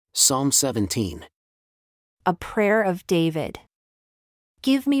Psalm 17. A prayer of David.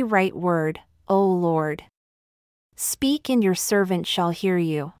 Give me right word, O Lord. Speak, and your servant shall hear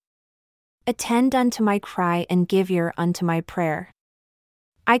you. Attend unto my cry, and give ear unto my prayer.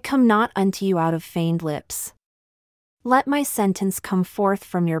 I come not unto you out of feigned lips. Let my sentence come forth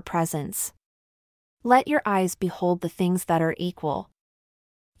from your presence. Let your eyes behold the things that are equal.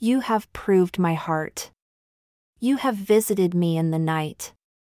 You have proved my heart. You have visited me in the night.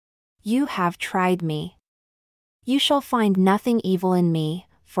 You have tried me. You shall find nothing evil in me,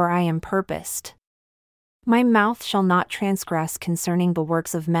 for I am purposed. My mouth shall not transgress concerning the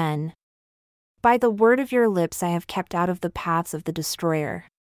works of men. By the word of your lips I have kept out of the paths of the destroyer.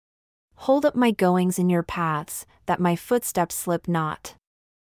 Hold up my goings in your paths, that my footsteps slip not.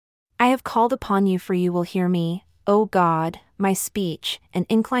 I have called upon you, for you will hear me, O God, my speech, and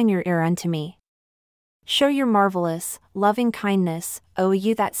incline your ear unto me. Show your marvelous, loving kindness, O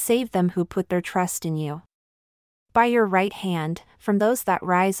you that save them who put their trust in you. By your right hand, from those that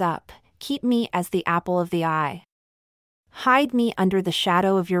rise up, keep me as the apple of the eye. Hide me under the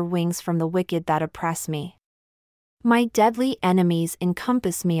shadow of your wings from the wicked that oppress me. My deadly enemies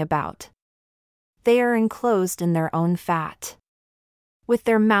encompass me about. They are enclosed in their own fat. With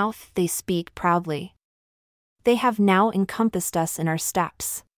their mouth they speak proudly. They have now encompassed us in our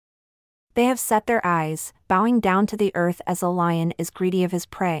steps. They have set their eyes, bowing down to the earth, as a lion is greedy of his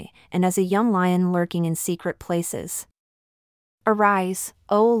prey, and as a young lion lurking in secret places. Arise,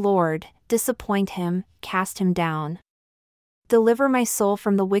 O Lord, disappoint him, cast him down. Deliver my soul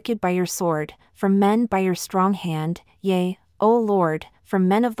from the wicked by your sword, from men by your strong hand, yea, O Lord, from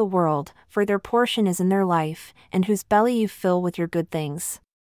men of the world, for their portion is in their life, and whose belly you fill with your good things.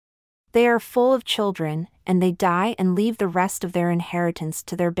 They are full of children, and they die and leave the rest of their inheritance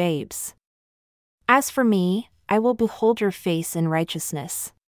to their babes. As for me, I will behold your face in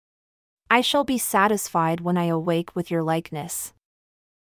righteousness. I shall be satisfied when I awake with your likeness.